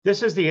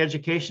This is the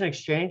Education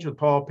Exchange with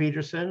Paul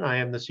Peterson. I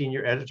am the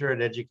senior editor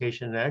at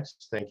Education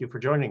Next. Thank you for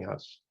joining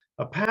us.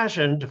 A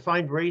passion to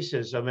find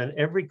racism in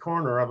every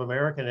corner of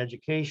American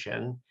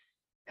education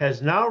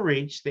has now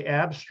reached the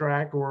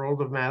abstract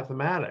world of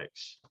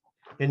mathematics.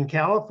 In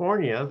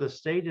California, the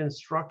State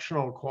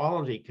Instructional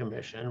Quality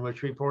Commission,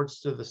 which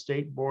reports to the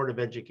State Board of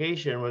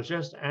Education, was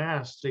just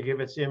asked to give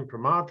its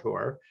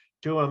imprimatur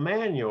to a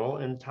manual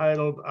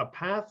entitled A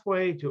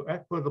Pathway to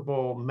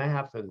Equitable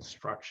Math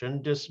Instruction,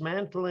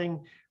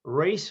 Dismantling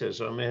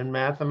Racism in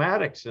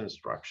Mathematics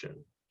Instruction.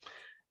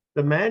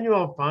 The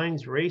manual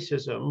finds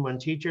racism when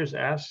teachers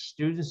ask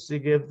students to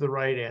give the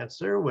right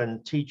answer,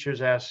 when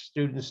teachers ask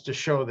students to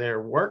show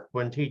their work,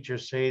 when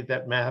teachers say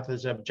that math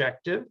is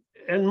objective,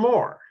 and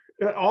more.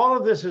 All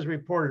of this is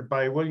reported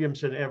by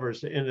Williamson M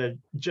in a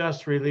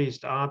just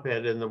released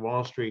op-ed in the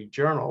Wall Street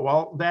Journal.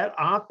 Well, that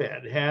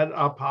op-ed had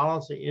a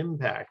policy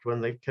impact. When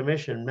the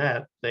commission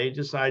met, they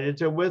decided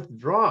to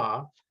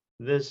withdraw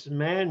this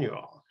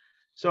manual.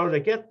 So to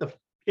get the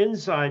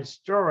inside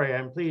story,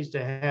 I'm pleased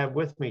to have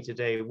with me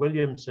today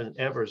Williamson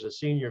M, a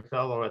senior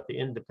fellow at the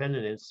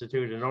Independent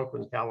Institute in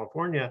Oakland,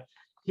 California,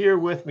 here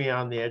with me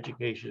on the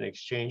Education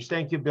Exchange.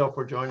 Thank you, Bill,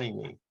 for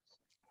joining me.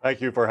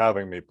 Thank you for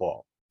having me,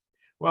 Paul.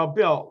 Well,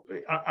 Bill,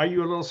 are you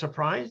a little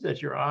surprised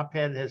that your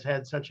op-ed has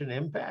had such an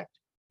impact?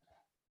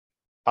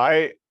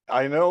 I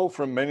know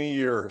from many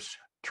years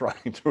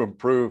trying to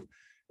improve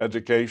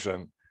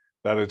education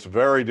that it's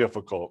very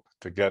difficult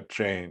to get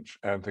change,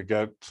 and to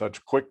get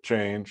such quick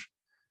change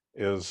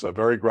is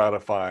very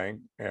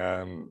gratifying,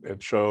 and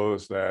it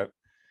shows that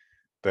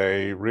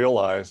they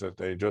realize that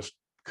they just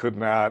could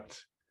not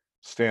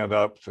stand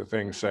up to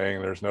things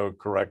saying there's no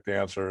correct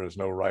answer, there's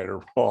no right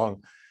or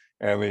wrong,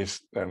 and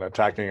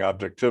attacking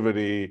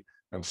objectivity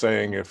and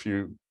saying if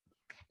you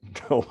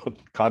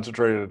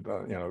concentrated,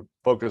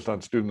 focused on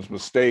students'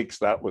 mistakes,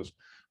 that was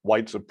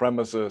white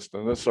supremacist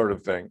and this sort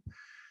of thing.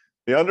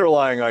 The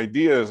underlying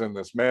ideas in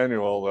this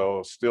manual,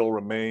 though, still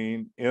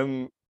remain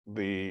in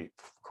the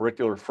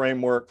curricular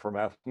framework for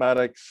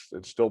mathematics.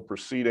 It's still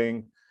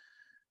proceeding.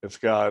 It's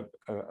got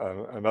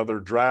another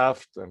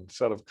draft and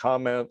set of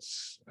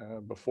comments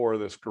before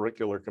this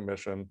curricular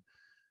commission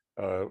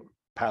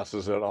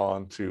passes it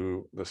on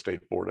to the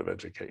State Board of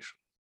Education.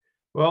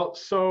 Well,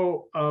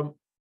 so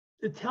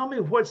tell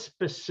me, what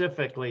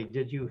specifically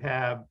did you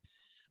have?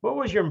 What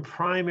was your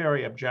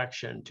primary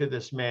objection to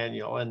this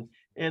manual,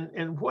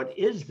 and what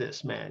is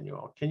this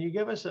manual? Can you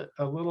give us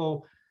a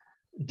little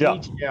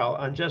detail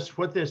on just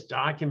what this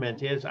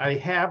document is? I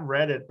have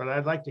read it, but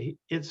I'd like to.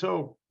 It's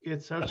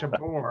such a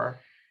bore.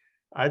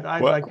 I'd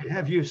like to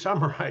have you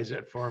summarize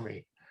it for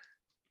me.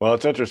 Well,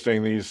 it's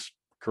interesting. These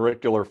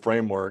curricular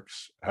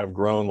frameworks have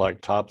grown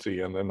like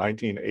topsy. In the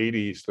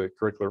 1980s, the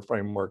curricular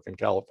framework in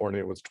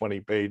California was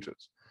 20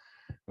 pages.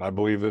 And I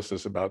believe this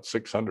is about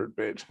 600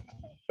 pages.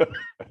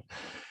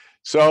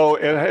 So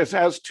it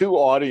has two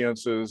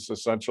audiences,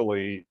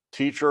 essentially: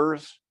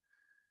 teachers.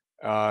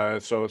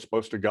 So it's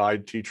supposed to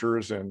guide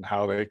teachers in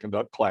how they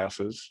conduct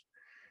classes.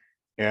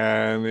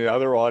 And the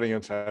other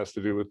audience has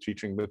to do with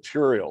teaching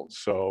materials.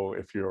 So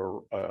if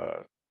you're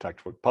a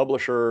textbook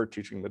publisher,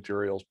 teaching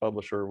materials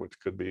publisher, which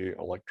could be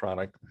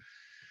electronic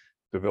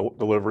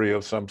delivery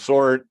of some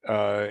sort.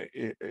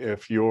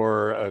 If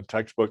you're a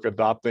textbook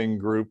adopting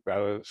group at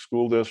a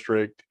school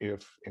district,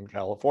 if in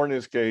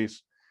California's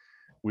case,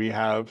 we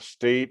have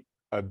state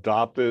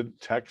adopted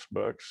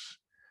textbooks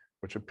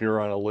which appear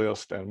on a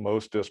list, and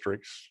most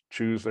districts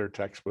choose their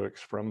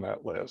textbooks from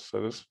that list.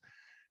 So this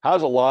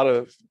has a lot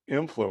of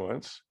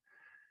influence.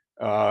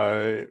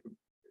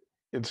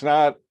 It's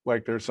not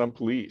like there's some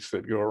police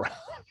that go around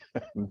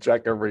and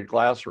check every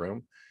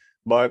classroom,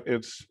 but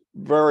it's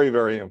very,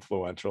 very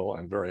influential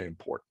and very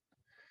important.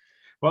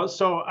 Well,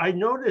 so I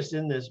noticed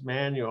in this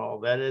manual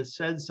that it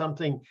said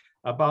something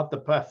about the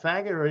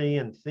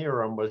Pythagorean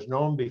theorem was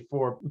known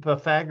before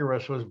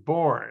Pythagoras was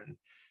born.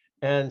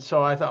 And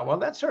so I thought, well,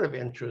 that's sort of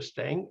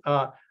interesting.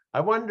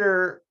 I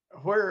wonder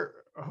who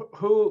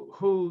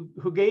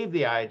gave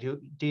the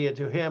idea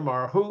to him,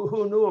 or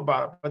who knew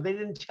about it, but they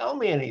didn't tell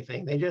me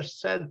anything. They just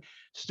said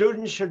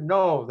students should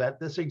know that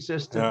this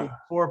existed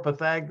before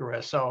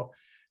Pythagoras. So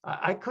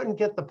I couldn't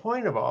get the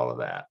point of all of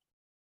that.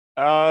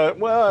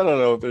 Well, I don't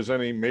know if there's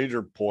any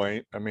major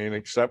point. I mean,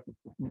 except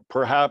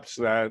perhaps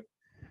that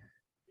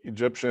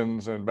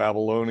Egyptians and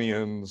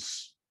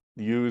Babylonians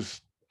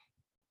used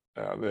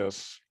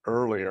this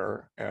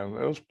earlier, and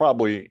it was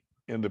probably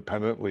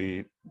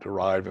independently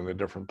derived in the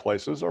different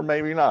places, or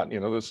maybe not.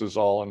 This is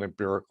all an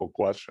empirical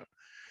question.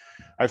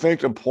 I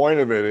think the point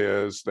of it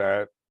is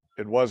that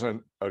it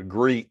wasn't a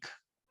Greek,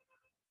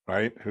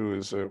 right, who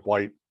is a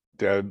white,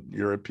 dead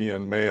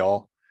European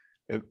male.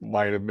 It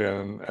might have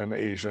been an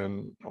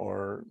Asian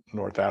or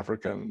North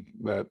African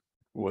that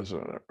was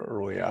an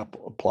early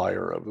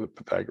applier of the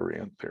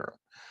Pythagorean theorem.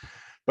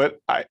 But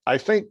I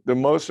think the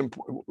most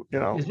important,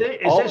 is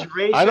this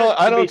racist? I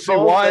don't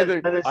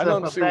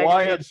see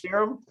why it's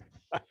theorem.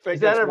 Is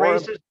that a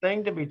racist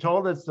thing to be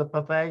told it's the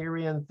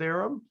Pythagorean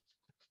theorem?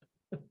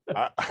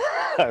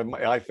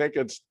 I think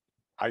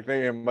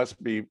it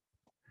must be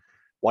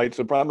white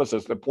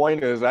supremacists. The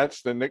point is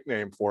that's the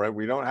nickname for it.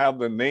 We don't have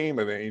the name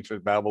of the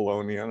ancient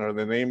Babylonian or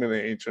the name of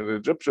the ancient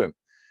Egyptian.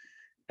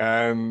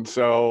 And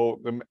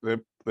so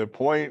the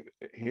point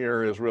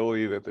here is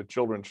really that the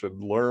children should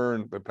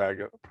learn the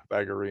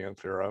Pythagorean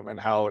theorem and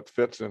how it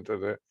fits into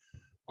the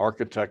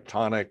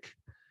architectonic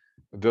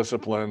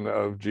discipline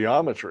of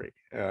geometry,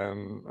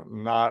 and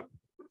not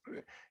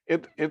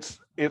it's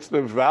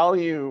the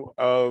value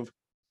of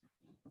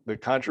the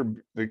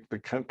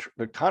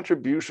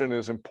contribution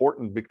is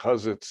important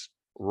because it's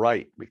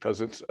right, because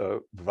it's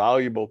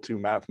valuable to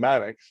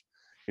mathematics.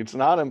 It's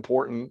not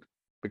important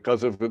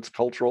because of its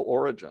cultural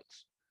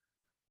origins.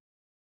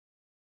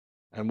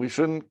 And we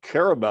shouldn't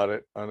care about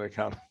it on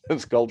account of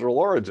its cultural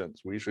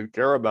origins. We should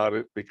care about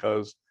it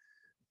because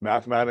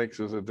mathematics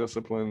is a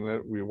discipline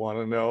that we want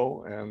to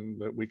know and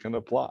that we can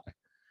apply.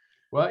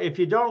 Well, if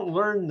you don't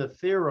learn the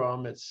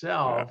theorem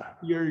itself,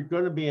 you're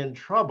going to be in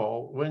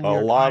trouble when you're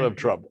a lot of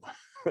trouble.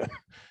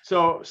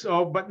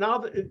 But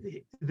now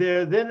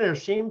there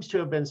seems to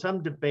have been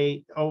some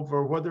debate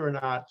over whether or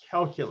not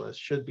calculus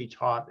should be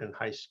taught in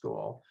high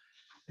school.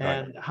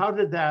 And how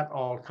did that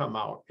all come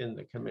out in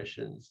the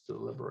commission's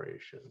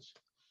deliberations?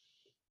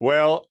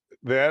 Well,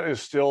 that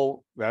is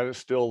still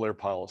their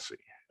policy.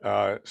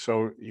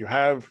 So you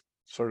have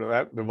sort of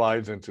that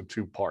divides into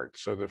two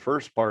parts. So the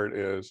first part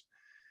is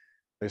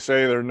they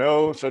say there's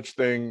no such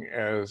thing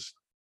as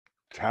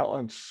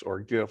talents or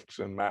gifts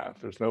in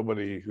math. There's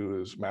nobody who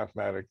is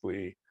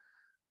mathematically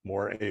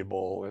more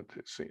able,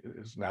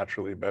 is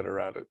naturally better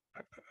at it.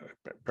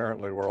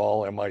 Apparently, we're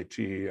all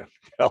MIT and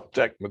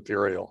Caltech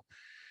material.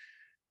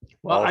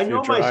 Well, I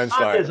know my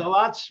son is a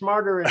lot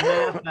smarter in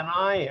math than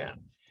I am.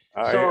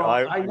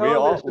 I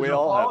know this is a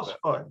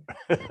falsehood.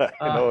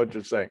 I know what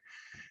you're saying.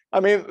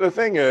 I mean, the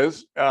thing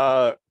is,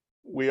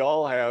 we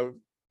all have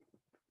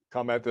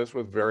come at this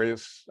with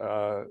various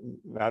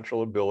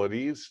natural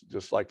abilities,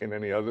 just like in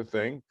any other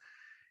thing.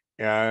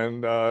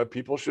 And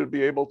people should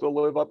be able to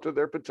live up to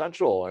their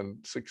potential and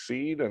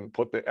succeed and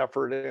put the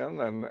effort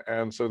in.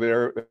 And so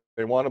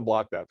they want to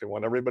block that. They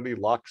want everybody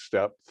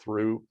lockstep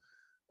through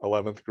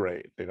 11th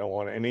grade. They don't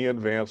want any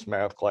advanced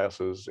math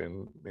classes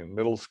in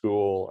middle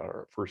school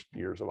or first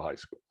years of high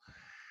school.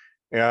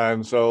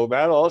 And so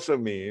that also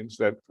means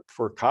that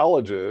for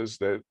colleges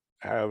that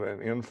have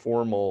an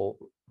informal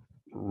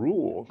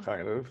rule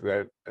kind of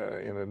that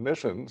in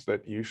admissions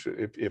that you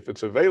should, if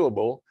it's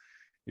available,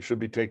 you should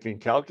be taking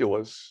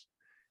calculus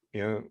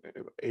in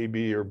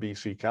AB or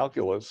BC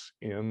calculus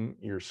in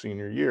your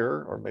senior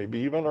year, or maybe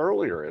even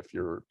earlier if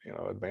you're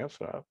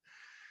advanced enough.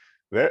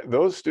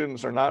 Those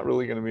students are not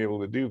really going to be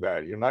able to do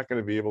that. You're not going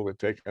to be able to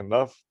take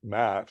enough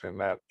math in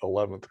that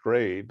 11th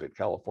grade that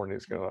California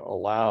is going to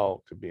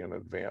allow to be an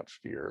advanced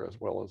year as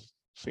well as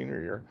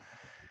senior year.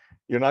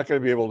 You're not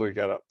going to be able to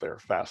get up there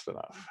fast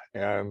enough.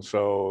 And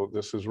so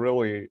this is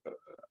really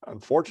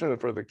unfortunate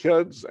for the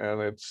kids,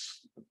 and it's,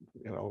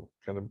 going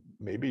to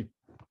maybe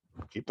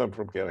keep them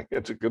from getting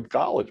into good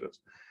colleges.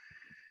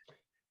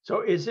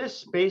 So is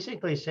this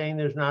basically saying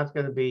there's not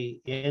going to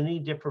be any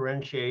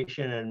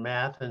differentiation in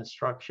math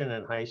instruction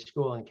in high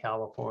school in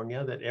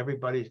California, that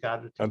everybody's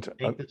got to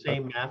take the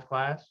same math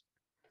class?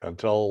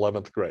 Until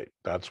 11th grade.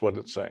 That's what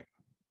it's saying.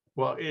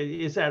 Well,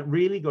 is that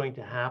really going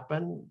to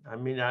happen? I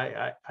mean,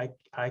 I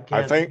can't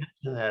imagine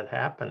that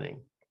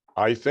happening.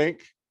 I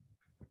think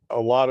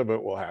a lot of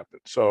it will happen.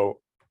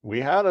 So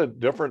we had a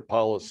different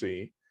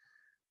policy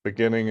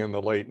beginning in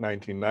the late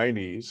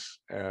 1990s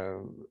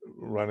and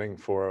running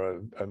for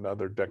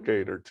another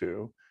decade or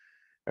two.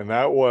 And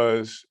that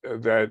was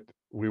that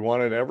we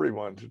wanted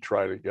everyone to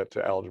try to get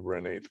to algebra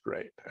in 8th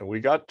grade. And we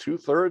got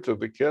 2/3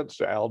 of the kids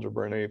to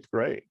algebra in 8th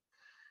grade.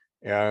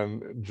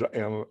 And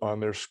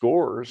on their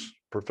scores,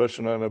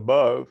 proficient and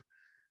above,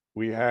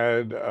 we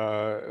had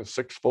a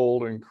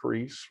 6-fold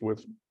increase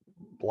with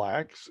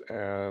Blacks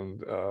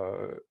and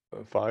a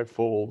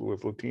 5-fold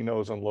with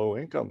Latinos and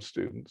low-income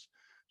students.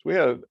 So we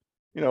had,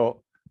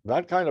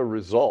 that kind of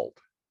result,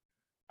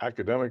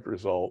 academic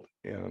result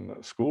in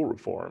school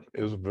reform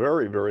is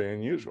very, very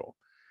unusual.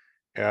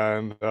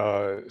 And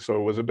so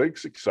it was a big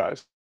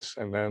success.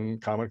 And then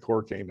Common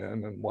Core came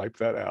in and wiped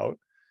that out.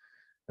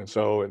 And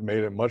so it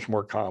made it much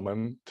more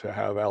common to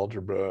have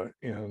algebra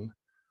in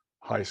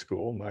high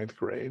school, 9th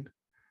grade.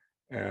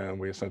 And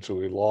we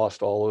essentially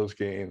lost all those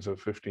gains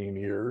of 15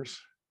 years.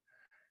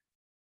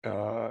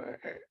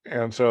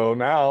 And so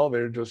now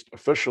they're just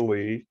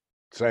officially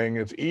saying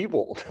it's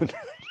evil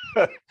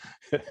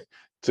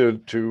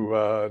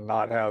to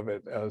not have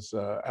it as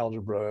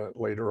algebra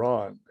later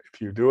on.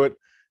 If you do it,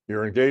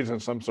 you're engaged in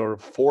some sort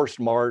of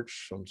forced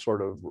march, some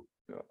sort of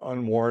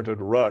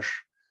unwarranted rush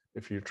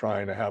if you're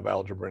trying to have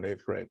algebra in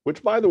 8th grade,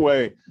 which, by the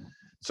way,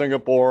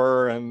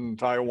 Singapore and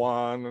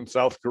Taiwan and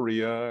South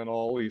Korea and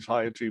all these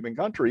high achieving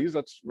countries,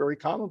 that's very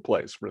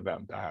commonplace for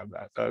them to have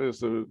that. That is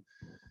the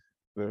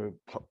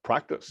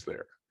practice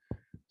there.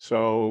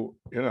 So,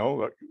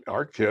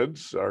 our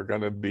kids are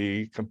going to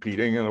be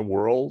competing in a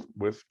world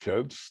with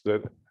kids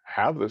that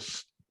have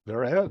this,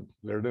 they're ahead,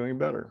 they're doing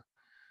better.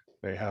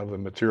 They have the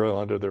material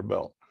under their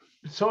belt.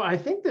 So I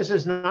think this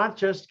is not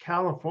just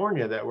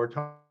California that we're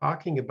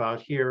talking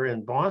about here.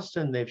 In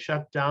Boston, they've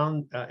shut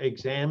down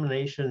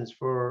examinations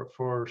for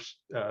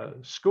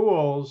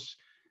schools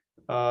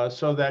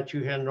so that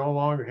you can no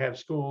longer have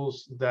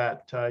schools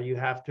that you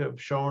have to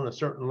have shown a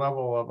certain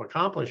level of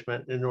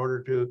accomplishment in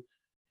order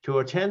to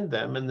attend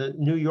them. And the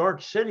New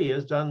York City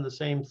has done the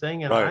same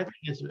thing, and I Right,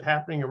 think it's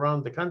happening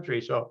around the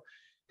country. So,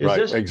 is right.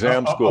 this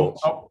Exam schools.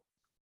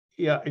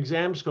 yeah,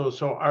 exam schools?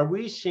 So, are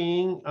we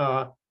seeing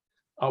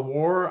a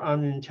war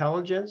on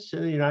intelligence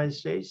in the United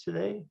States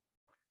today?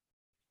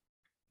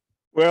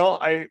 Well,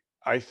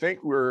 I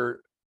think we're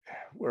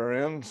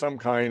in some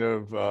kind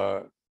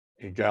of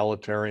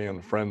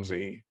egalitarian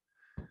frenzy.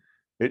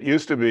 It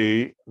used to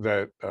be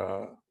that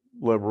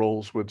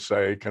liberals would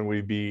say, "Can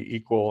we be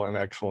equal and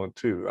excellent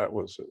too?" That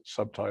was a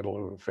subtitle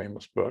of a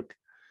famous book,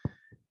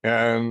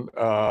 and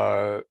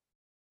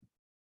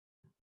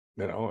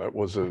it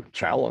was a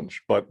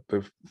challenge. But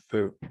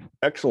the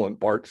excellent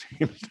part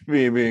seems to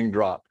be being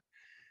dropped,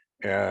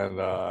 and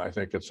I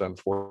think it's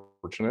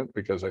unfortunate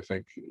because I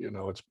think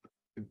it's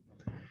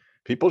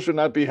people should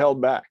not be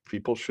held back.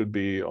 People should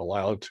be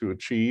allowed to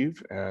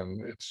achieve,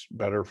 and it's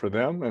better for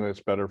them and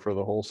it's better for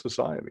the whole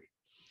society.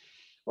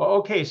 Well,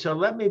 okay, so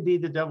let me be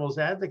the devil's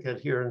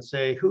advocate here and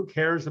say, who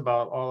cares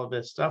about all of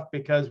this stuff?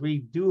 Because we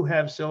do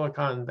have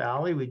Silicon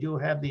Valley, we do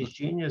have these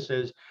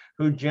geniuses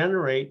who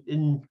generate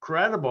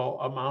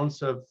incredible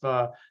amounts of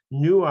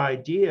new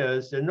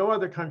ideas, and no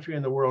other country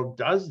in the world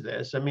does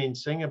this. I mean,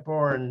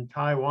 Singapore and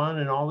Taiwan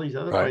and all these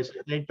other Right. places,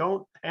 they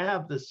don't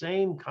have the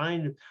same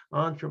kind of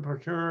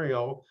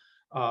entrepreneurial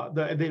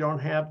they don't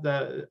have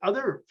the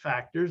other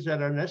factors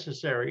that are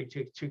necessary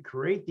to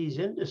create these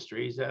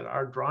industries that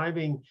are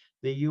driving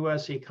the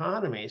US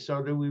economy.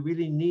 So do we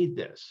really need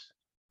this?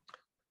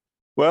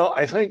 Well,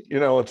 I think,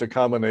 it's a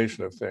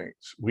combination of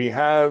things. We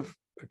have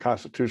a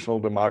constitutional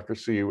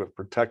democracy with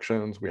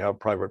protections, we have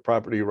private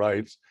property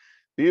rights.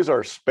 These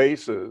are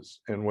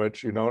spaces in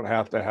which you don't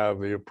have to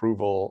have the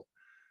approval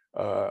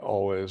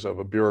always of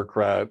a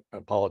bureaucrat,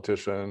 a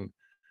politician,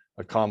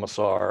 a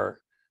commissar,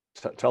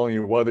 telling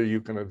you whether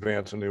you can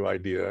advance a new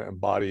idea,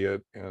 embody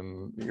it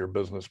in your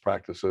business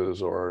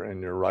practices or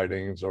in your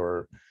writings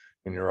or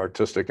in your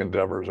artistic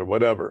endeavors or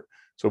whatever.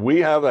 So we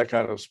have that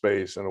kind of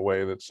space in a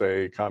way that,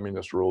 say,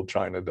 communist ruled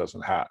China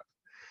doesn't have.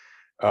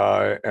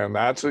 And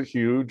that's a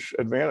huge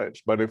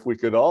advantage. But if we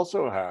could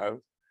also have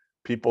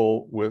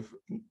people with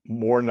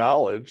more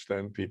knowledge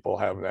than people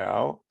have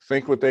now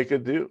think what they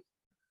could do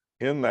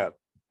in that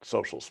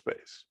social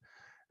space.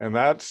 And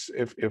that's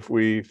if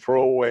we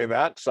throw away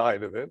that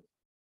side of it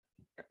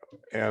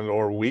and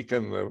or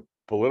weaken the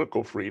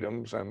political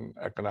freedoms and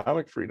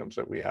economic freedoms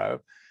that we have,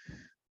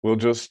 we'll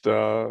just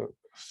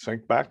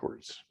sink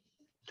backwards.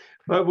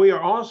 But we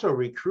are also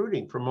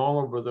recruiting from all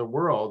over the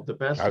world, the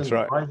best That's and the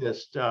right.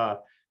 brightest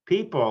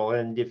people.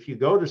 And if you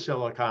go to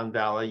Silicon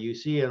Valley, you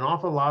see an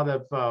awful lot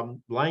of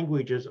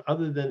languages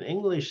other than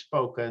English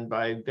spoken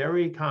by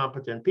very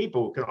competent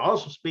people who can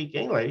also speak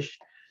English.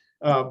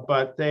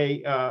 But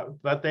they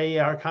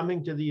are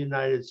coming to the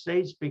United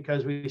States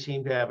because we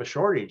seem to have a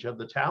shortage of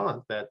the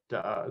talent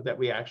that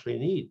we actually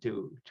need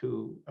to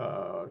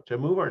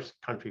move our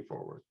country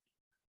forward.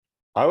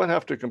 I would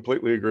have to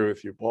completely agree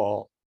with you,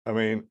 Paul. I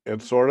mean,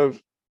 it's sort of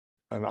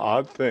an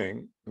odd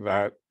thing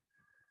that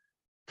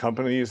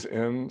companies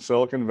in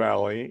Silicon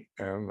Valley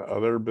and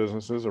other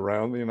businesses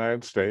around the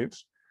United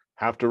States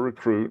have to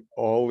recruit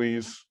all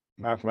these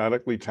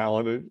mathematically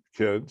talented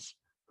kids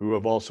who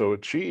have also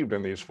achieved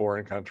in these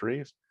foreign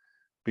countries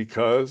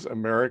because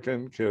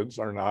American kids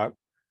are not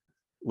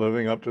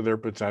living up to their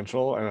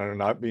potential and are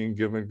not being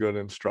given good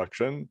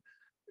instruction.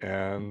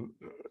 And,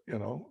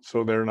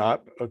 so they're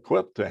not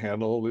equipped to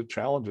handle the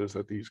challenges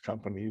that these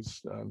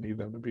companies need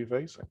them to be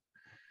facing.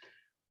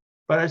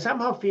 But I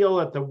somehow feel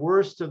that the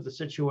worst of the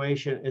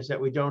situation is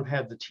that we don't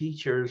have the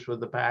teachers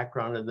with the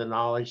background and the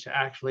knowledge to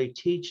actually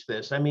teach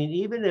this. I mean,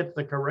 even if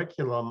the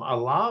curriculum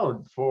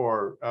allowed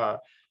for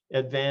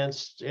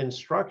advanced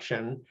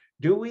instruction,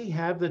 do we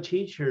have the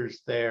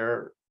teachers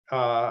there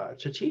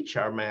to teach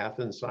our math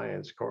and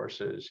science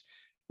courses?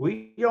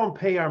 We don't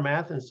pay our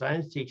math and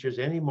science teachers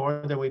any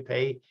more than we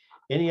pay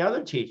any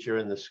other teacher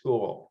in the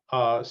school.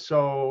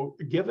 So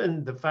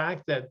given the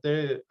fact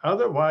that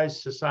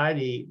otherwise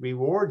society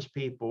rewards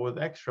people with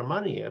extra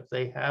money if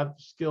they have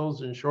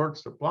skills in short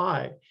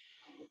supply,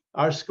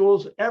 are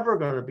schools ever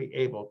going to be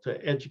able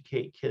to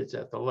educate kids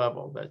at the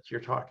level that you're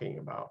talking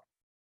about?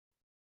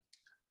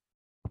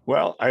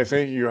 Well, I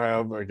think you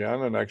have,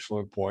 again, an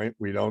excellent point.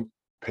 We don't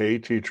pay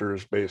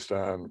teachers based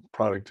on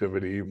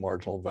productivity,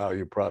 marginal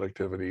value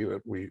productivity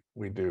that we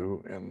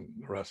do in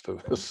the rest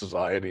of the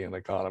society and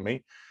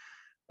economy.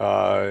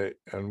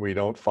 And we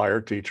don't fire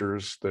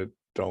teachers that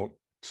don't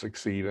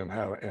succeed in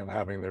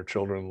having their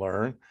children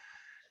learn.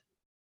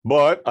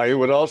 But I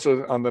would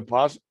also, on the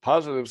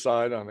positive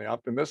side, on the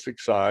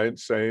optimistic side,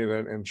 say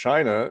that in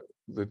China,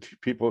 the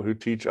people who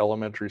teach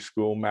elementary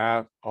school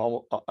math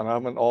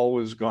haven't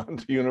always gone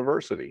to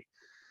university.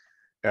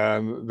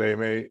 and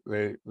they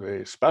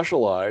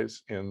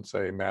specialize in,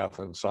 say, math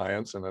and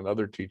science, and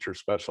another teacher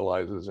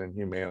specializes in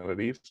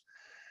humanities.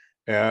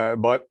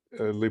 But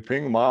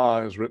Liping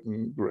Ma has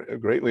written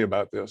greatly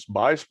about this.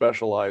 By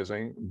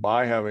specializing,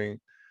 by having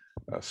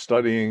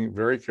studying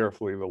very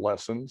carefully the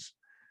lessons,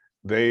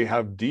 they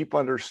have deep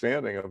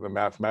understanding of the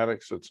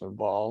mathematics that's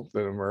involved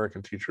that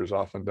American teachers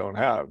often don't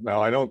have.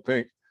 Now, I don't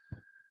think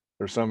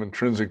there's some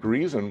intrinsic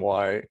reason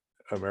why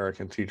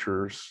American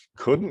teachers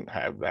couldn't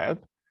have that.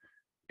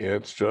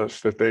 It's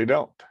just that they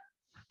don't.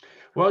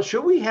 Well,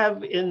 should we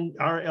have in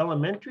our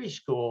elementary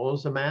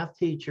schools a math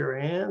teacher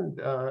and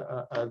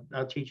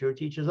a teacher who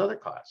teaches other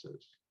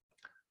classes?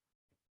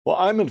 Well,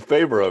 I'm in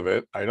favor of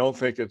it. I don't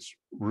think it's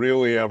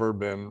really ever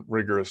been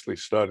rigorously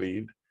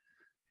studied.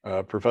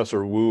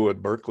 Professor Wu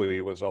at Berkeley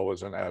was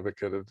always an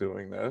advocate of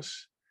doing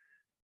this.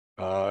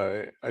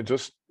 I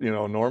just,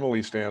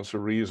 normally stands to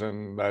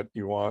reason that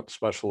you want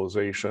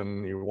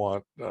specialization, you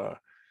want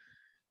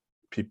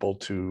people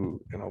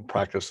to,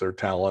 practice their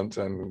talent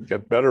and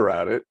get better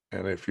at it.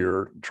 And if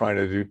you're trying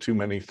to do too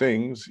many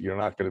things, you're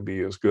not going to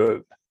be as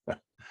good.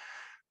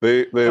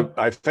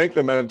 I think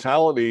the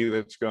mentality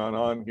that's gone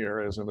on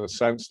here is in the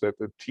sense that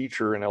the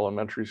teacher in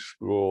elementary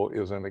school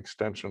is an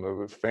extension of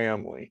the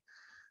family.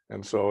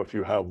 And so if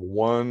you have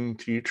one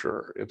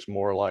teacher, it's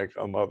more like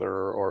a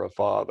mother or a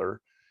father.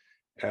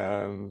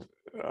 And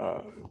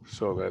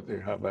so that you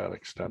have that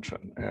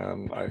extension.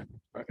 And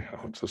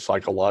it's a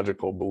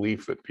psychological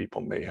belief that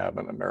people may have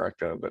in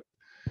America that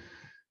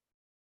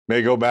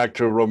may go back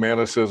to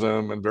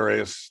Romanticism and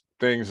various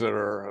things that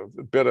are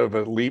a bit of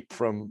a leap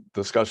from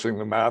discussing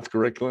the math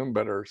curriculum,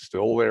 but are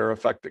still there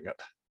affecting it.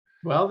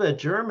 Well, the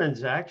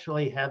Germans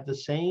actually have the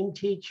same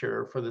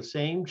teacher for the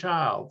same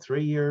child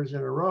 3 years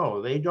in a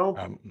row. They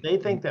don't. They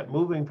think that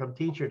moving from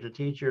teacher to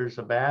teacher is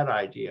a bad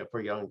idea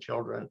for young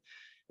children,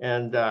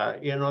 and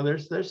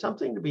there's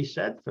something to be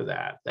said for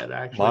that. That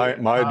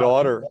actually,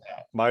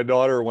 my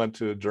daughter went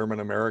to German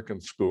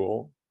American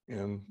school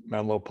in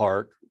Menlo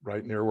Park,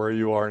 right near where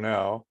you are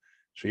now.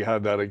 She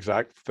had that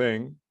exact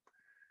thing.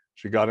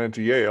 She got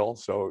into Yale,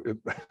 so it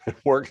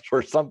works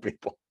for some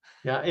people.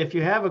 Yeah, if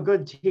you have a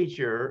good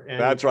teacher,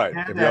 and that's right.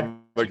 If you have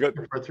a good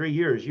for 3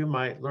 years, you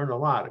might learn a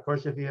lot. Of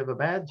course, if you have a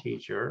bad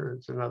teacher,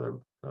 it's another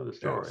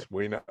story.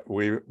 Yes,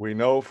 we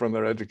know from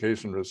their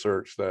education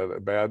research that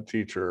a bad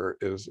teacher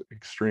is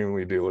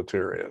extremely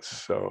deleterious.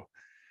 So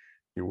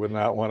you would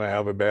not want to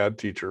have a bad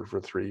teacher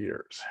for 3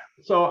 years.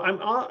 So I'm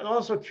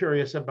also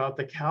curious about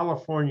the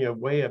California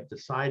way of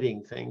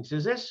deciding things.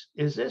 Is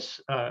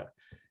this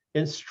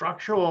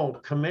instructional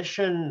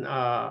commission?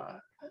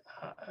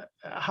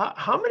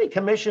 How many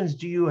commissions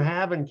do you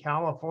have in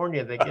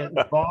California that get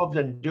involved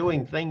in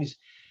doing things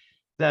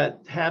that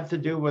have to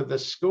do with the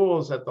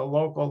schools at the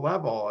local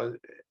level?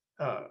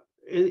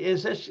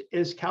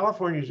 Is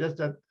California just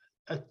a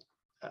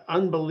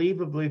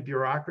unbelievably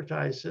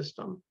bureaucratized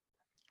system?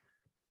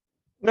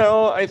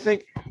 No, I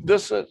think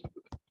this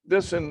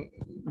and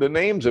the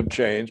names have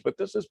changed, but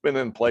this has been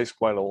in place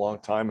quite a long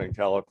time in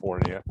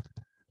California.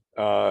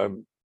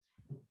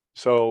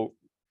 So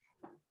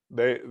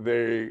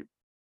they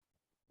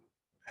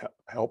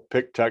help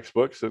pick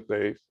textbooks that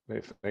they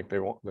think they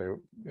want,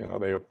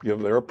 they give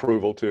their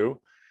approval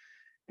to,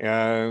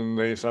 and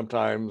they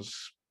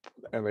sometimes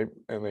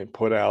they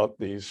put out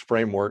these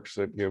frameworks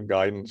that give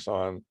guidance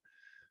on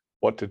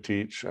what to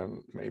teach,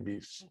 and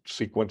maybe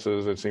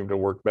sequences that seem to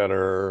work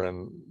better,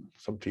 and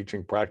some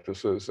teaching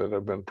practices that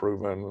have been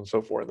proven, and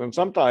so forth. And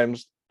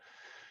sometimes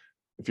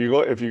if you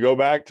go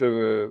back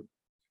to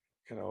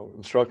the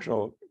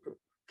instructional,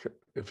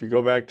 if you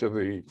go back to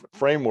the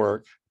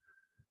framework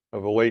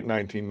of the late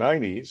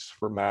 1990s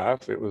for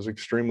math, it was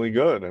extremely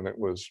good, and it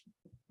was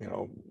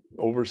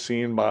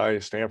overseen by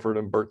Stanford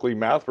and Berkeley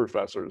math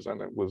professors,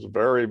 and it was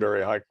very,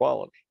 very high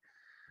quality.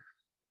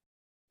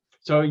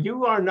 So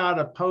you are not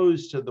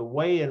opposed to the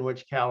way in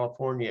which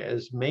California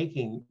is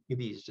making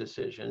these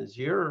decisions.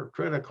 You're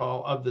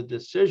critical of the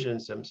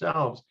decisions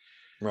themselves.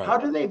 Right. How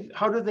do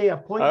they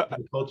appoint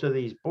people to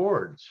these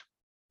boards?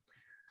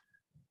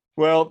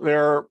 Well,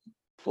 they're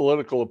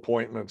political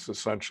appointments,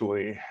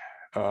 essentially.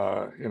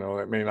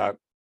 It may not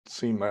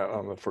seem that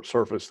on the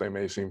surface, they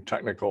may seem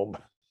technical,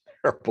 but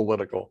they're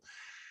political.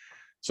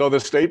 So the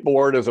state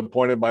board is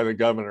appointed by the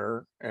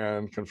governor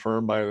and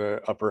confirmed by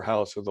the upper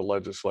house of the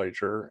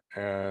legislature.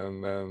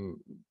 And then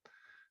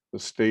the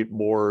state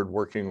board,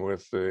 working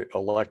with the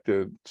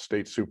elected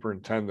state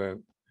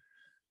superintendent,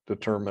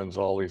 determines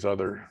all these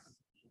other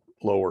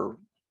lower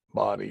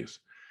bodies.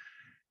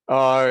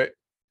 The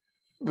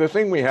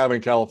thing we have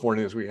in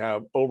California is we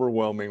have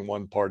overwhelming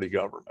one-party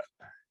government.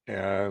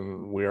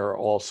 And we are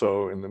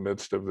also in the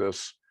midst of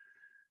this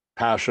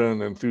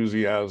passion,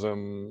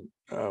 enthusiasm,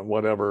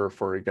 whatever,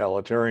 for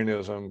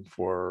egalitarianism,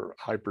 for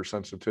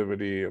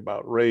hypersensitivity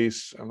about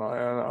race, and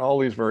all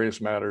these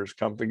various matters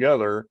come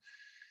together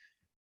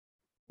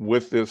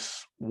with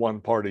this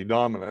one-party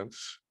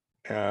dominance.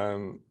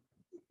 And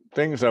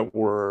things that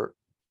were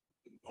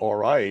all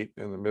right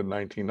in the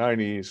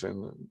mid-1990s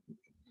and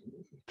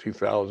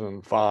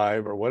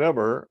 2005 or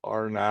whatever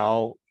are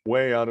now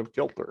way out of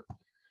kilter.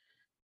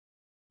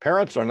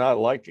 Parents are not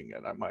liking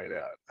it, I might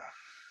add.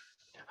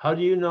 How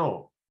do you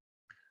know?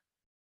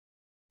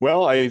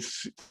 Well, I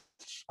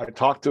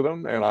talk to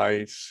them, and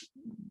I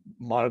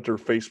monitor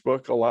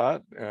Facebook a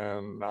lot,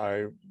 and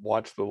I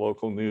watch the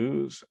local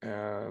news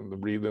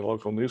and read the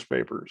local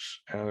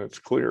newspapers, and it's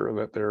clear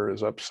that they're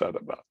as upset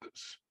about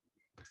this.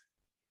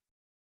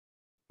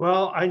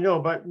 Well, I know,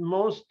 but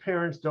most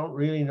parents don't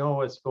really know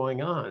what's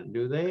going on,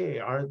 do they?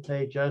 Aren't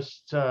they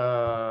just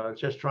trying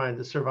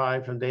to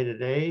survive from day to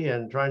day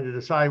and trying to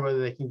decide whether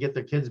they can get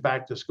their kids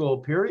back to school,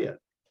 period?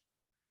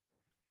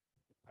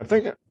 I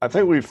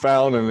think we've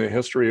found in the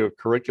history of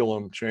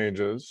curriculum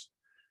changes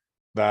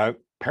that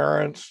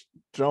parents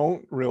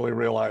don't really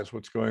realize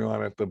what's going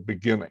on at the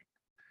beginning.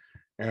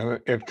 And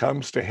it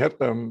comes to hit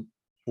them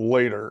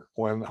later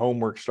when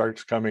homework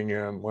starts coming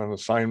in, when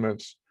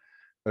assignments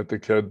that the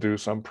kid do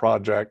some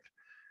project.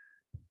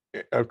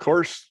 Of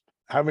course,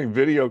 having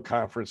video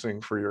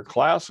conferencing for your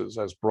classes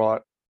has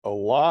brought a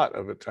lot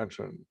of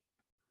attention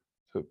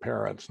to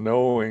parents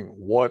knowing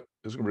what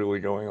is really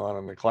going on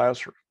in the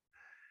classroom.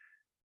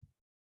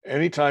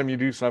 Anytime you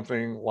do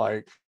something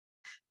like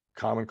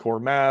Common Core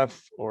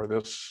math or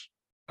this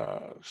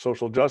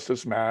social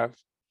justice math,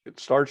 it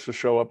starts to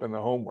show up in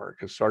the homework.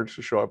 It starts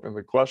to show up in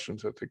the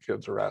questions that the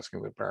kids are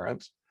asking the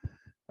parents,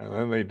 and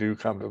then they do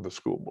come to the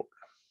school board.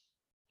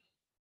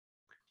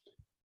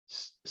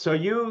 So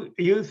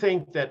you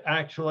think that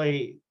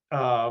actually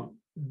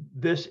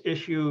this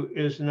issue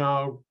is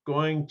now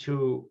going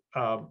to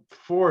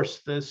force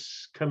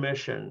this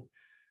commission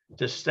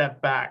to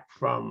step back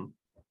from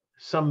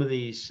some of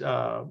these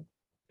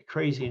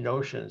crazy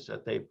notions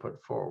that they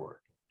put forward?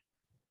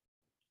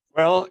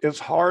 Well, it's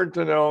hard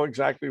to know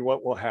exactly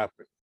what will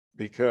happen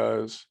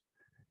because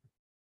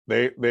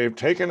they've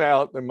taken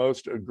out the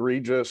most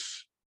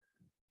egregious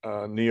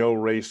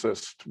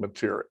neo-racist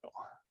material.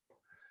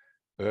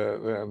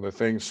 The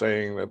things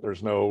saying that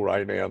there's no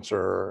right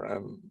answer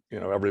and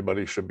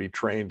everybody should be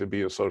trained to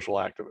be a social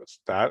activist.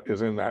 That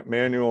is in that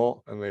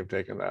manual, and they've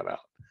taken that out.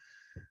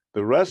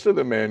 The rest of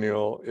the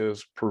manual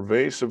is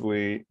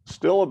pervasively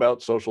still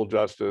about social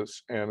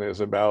justice and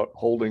is about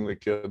holding the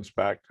kids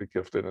back, the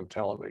gifted and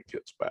talented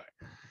kids back.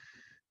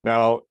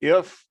 Now,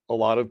 if a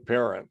lot of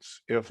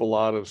parents, if a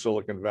lot of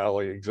Silicon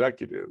Valley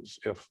executives,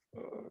 if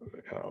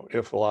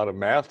a lot of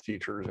math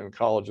teachers in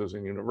colleges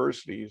and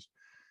universities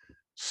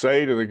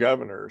say to the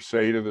governor,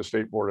 say to the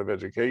State Board of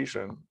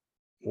Education,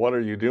 what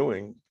are you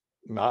doing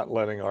not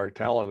letting our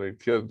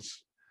talented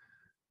kids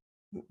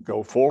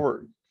go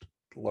forward,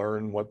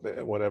 learn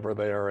whatever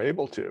they are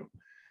able to,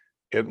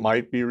 it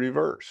might be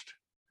reversed.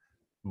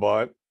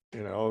 But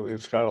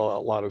it's got a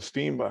lot of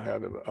steam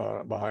behind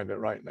it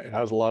right now. It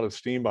has a lot of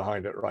steam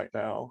behind it right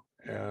now,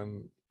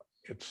 and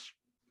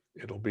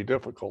it'll be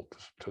difficult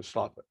to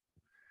stop it.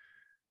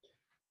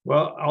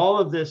 Well, all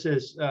of this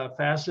is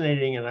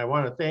fascinating, and I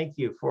want to thank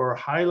you for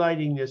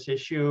highlighting this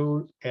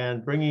issue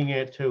and bringing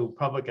it to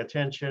public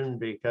attention,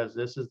 because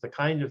this is the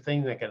kind of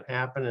thing that can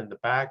happen in the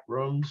back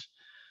rooms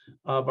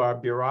of our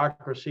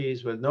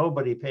bureaucracies with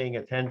nobody paying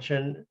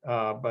attention.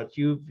 But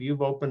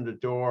you've opened a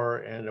door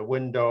and a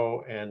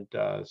window, and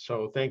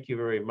so thank you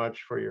very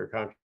much for your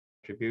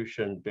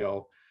contribution,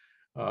 Bill.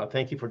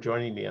 Thank you for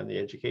joining me on the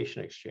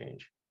Education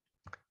Exchange.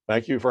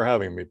 Thank you for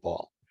having me,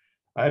 Paul.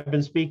 I've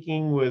been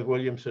speaking with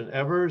Williamson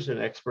Evers, an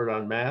expert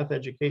on math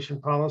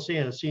education policy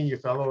and a senior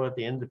fellow at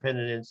the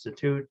Independent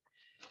Institute.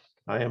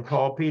 I am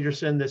Paul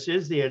Peterson. This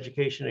is the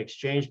Education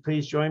Exchange.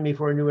 Please join me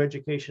for a new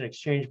Education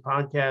Exchange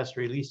podcast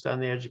released on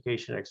the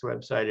Education X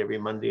website every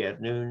Monday at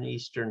noon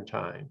Eastern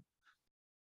Time.